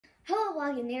Hello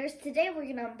Wagoneers, today we're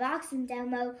going to unbox and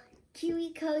demo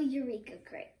KiwiCo Eureka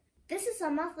Crate. This is a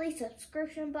monthly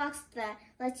subscription box that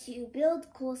lets you build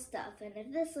cool stuff, and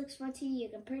if this looks fun to you, you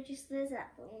can purchase this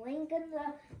at the link in the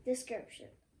description.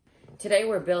 Today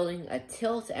we're building a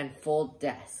tilt and fold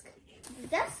desk. The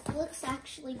desk looks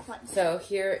actually quite good. So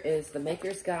here is the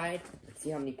maker's guide. Let's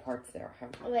see how many parts there are.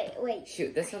 Wait.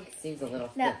 Shoot, this one seems a little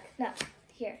thick. No,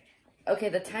 here. Okay,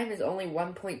 the time is only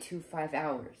 1.25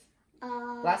 hours.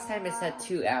 Last time it said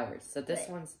 2 hours, so this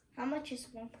one's... How much is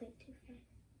 1.25?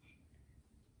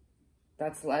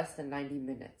 That's less than 90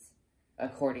 minutes,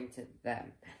 according to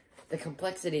them. The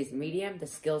complexity is medium, the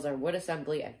skills are wood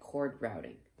assembly and cord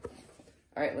routing.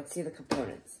 Alright, let's see the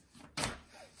components.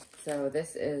 So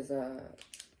this is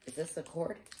this a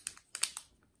cord?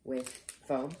 With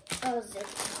foam? Oh, zip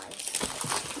ties.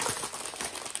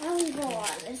 Oh, go on,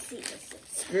 let's see this.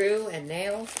 Screw and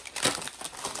nails.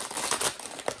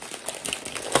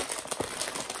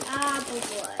 Ah, the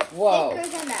wood. Whoa. Thicker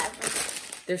than ever.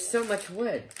 There's so much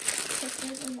wood.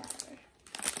 Thicker than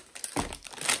ever.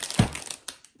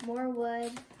 More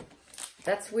wood.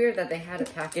 That's weird that they had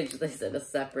to package this in a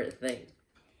separate thing.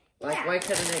 Like, yeah. Why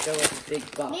couldn't it go in a big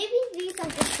box? Maybe these are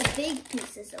just the big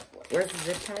pieces of wood. Where's the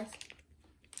zip ties?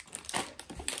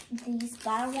 These,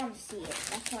 but I don't want to see it.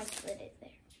 That's why I put it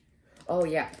there. Oh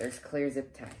yeah, there's clear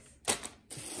zip ties.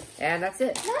 And that's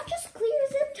it. Not just clear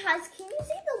zip ties. Can you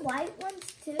see the white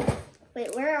ones too?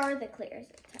 Wait, where are the clear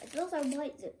zip ties? Those are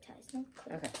white zip ties, not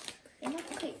clear. Okay. They're not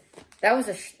clear. That was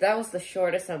the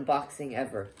shortest unboxing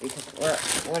ever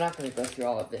because we're not going to go through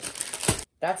all of this.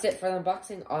 That's it for the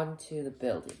unboxing. On to the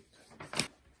building.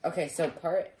 Okay, so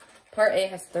part A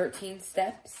has 13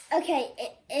 steps. Okay,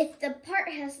 if the part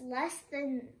has less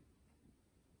than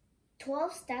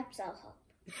 12 steps, I'll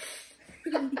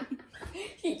help.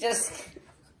 You just...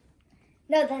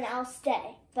 No, then I'll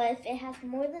stay. But if it has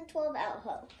more than 12, I'll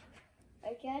help.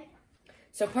 Okay?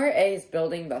 So part A is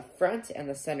building the front and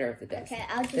the center of the desk. Okay,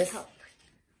 I'll just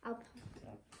help.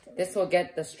 This will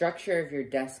get the structure of your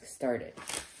desk started.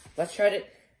 Let's try to...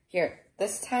 Here,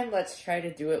 this time let's try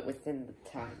to do it within the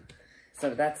time.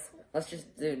 So let's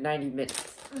just do 90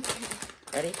 minutes. Okay.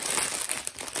 Ready?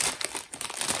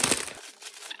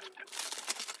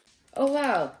 Oh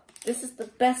wow, this is the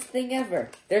best thing ever.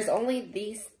 There's only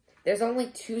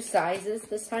 2 sizes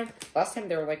this time. Last time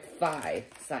there were like 5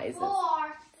 sizes. 4.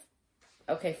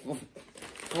 Okay,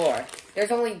 4.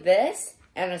 There's only this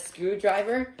and a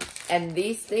screwdriver and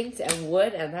these things and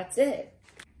wood, and that's it.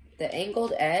 The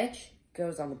angled edge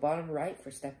goes on the bottom right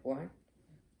for step 1.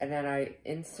 And then I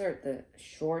insert the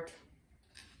short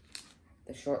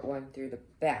one through the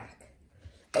back.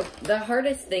 Oh, the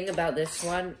hardest thing about this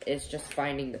one is just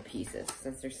finding the pieces,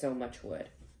 since there's so much wood.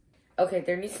 Okay,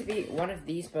 there needs to be one of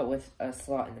these, but with a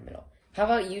slot in the middle. How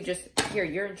about you just, here,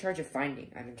 you're in charge of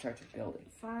finding. I'm in charge of building.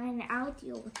 Fine, I'll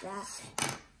deal with that.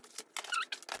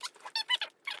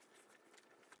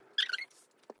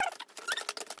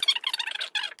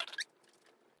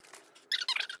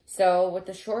 So, with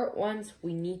the short ones,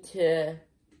 we need to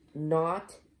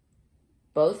knot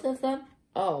both of them?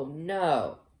 Oh,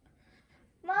 no.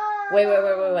 Mom!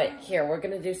 Wait. Here, we're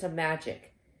going to do some magic.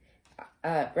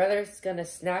 Brother's going to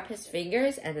snap his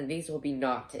fingers, and then these will be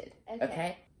knotted.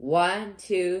 Okay? 1,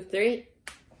 2, 3.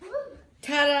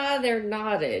 Ta-da! They're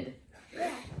knotted.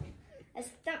 Yeah. I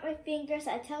snapped my fingers,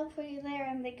 I teleported there,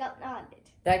 and they got knotted.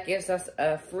 That gives us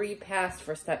a free pass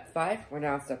for step 5. We're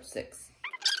now on step 6.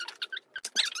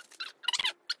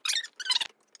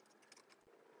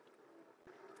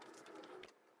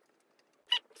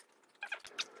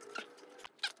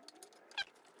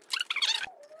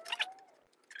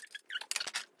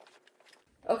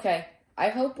 Okay, I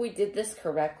hope we did this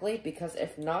correctly, because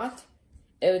if not,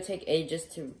 it would take ages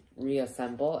to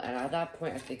reassemble, and at that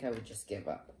point, I think I would just give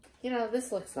up. You know,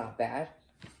 this looks not bad.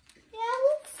 Yeah, it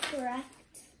looks correct.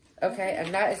 Okay,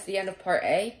 and that is the end of part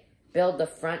A. Build the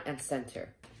front and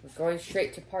center. We're going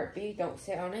straight to part B. Don't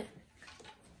sit on it.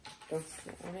 Don't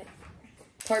sit on it.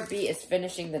 Part B is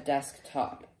finishing the desk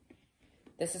top.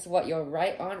 This is what you'll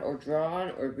write on, or draw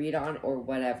on, or read on, or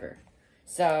whatever.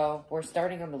 So, we're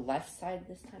starting on the left side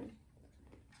this time.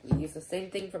 We use the same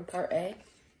thing from part A.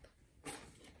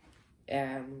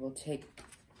 And we'll take...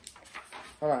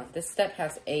 Hold on, this step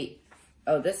has 8.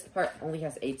 Oh, this part only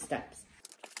has 8 steps.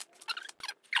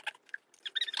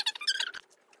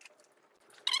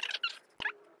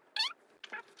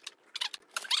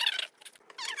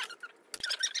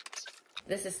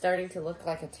 This is starting to look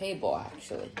like a table,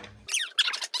 actually.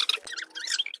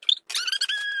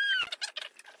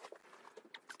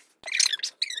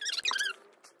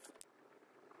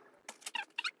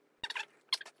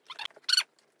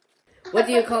 What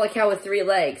do you call a cow with 3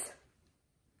 legs?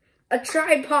 A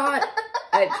tripod.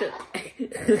 I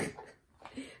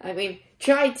mean,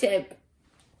 tri-tip.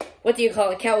 What do you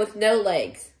call a cow with no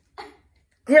legs?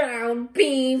 Ground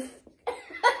beef.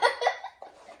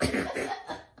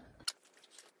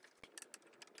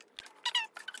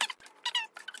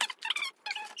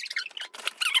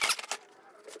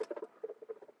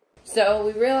 So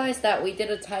we realized that we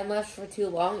did a time lapse for too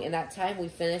long. In that time, we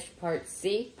finished part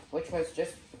C, which was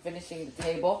just finishing the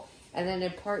table. And then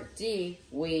in part D,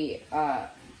 we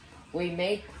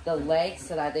made the legs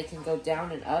so that they can go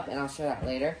down and up, and I'll show that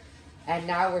later. And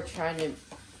now we're trying to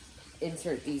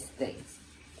insert these things.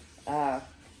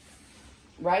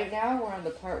 Right now, we're on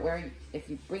the part where if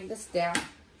you bring this down,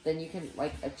 then you can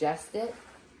like adjust it.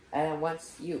 And then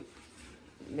once you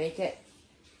make it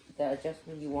the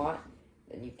adjustment you want,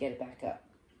 then you get it back up.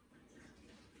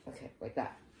 Okay, like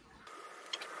that.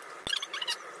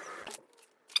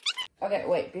 Okay,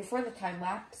 wait, before the time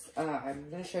lapse, I'm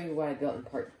gonna show you what I built in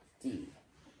part D.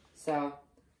 So,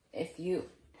 if you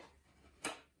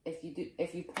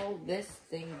pull this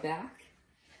thing back,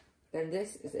 then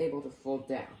this is able to fold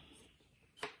down.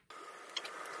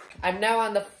 I'm now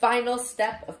on the final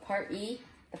step of part E,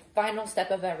 the final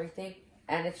step of everything,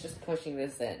 and it's just pushing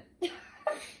this in.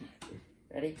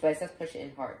 Ready? But it says push it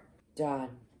in hard. Done.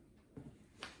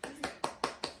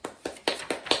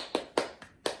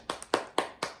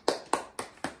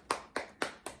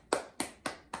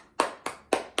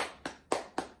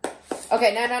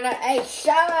 Okay, no, hey,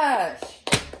 shush!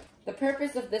 The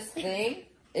purpose of this thing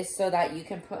is so that you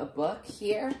can put a book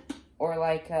here, or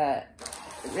like,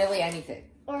 really anything.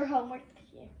 Or homework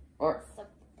here. Or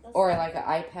like an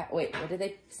iPad. Wait, what did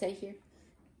they say here?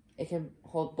 It can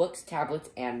hold books, tablets,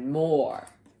 and more.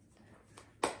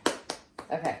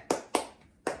 Okay.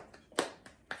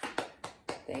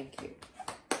 Thank you.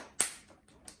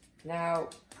 Now,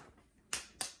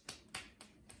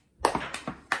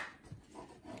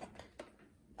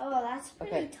 oh, that's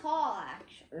pretty tall,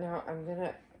 actually. now I'm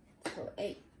gonna,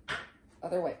 hey,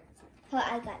 other way. Oh,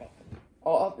 I got it.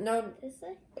 Oh, no. This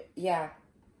way? Yeah.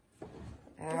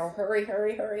 Ow, hurry.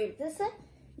 This way?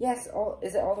 Yes,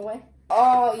 is it all the way?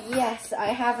 Oh, yes, I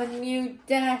have a new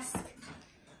desk.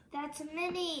 That's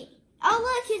mini. Oh,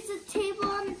 look, it's a table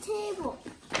on the table.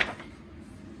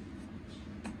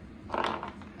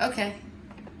 Okay.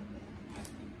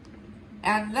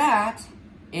 And that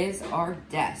is our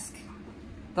desk.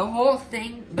 The whole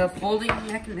thing, the folding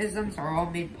mechanisms are all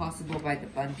made possible by the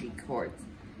bungee cords,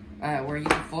 where you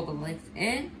can fold the legs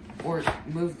in or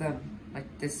move them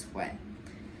like this way.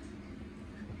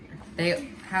 They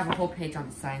have a whole page on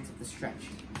the science of the stretch.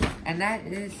 And that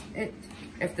is it.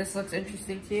 If this looks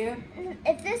interesting to you.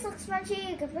 If this looks fun to you,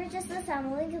 you can purchase this on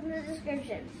the link in the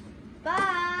description.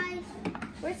 Bye.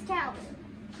 Where's Calvin?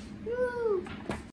 Woo.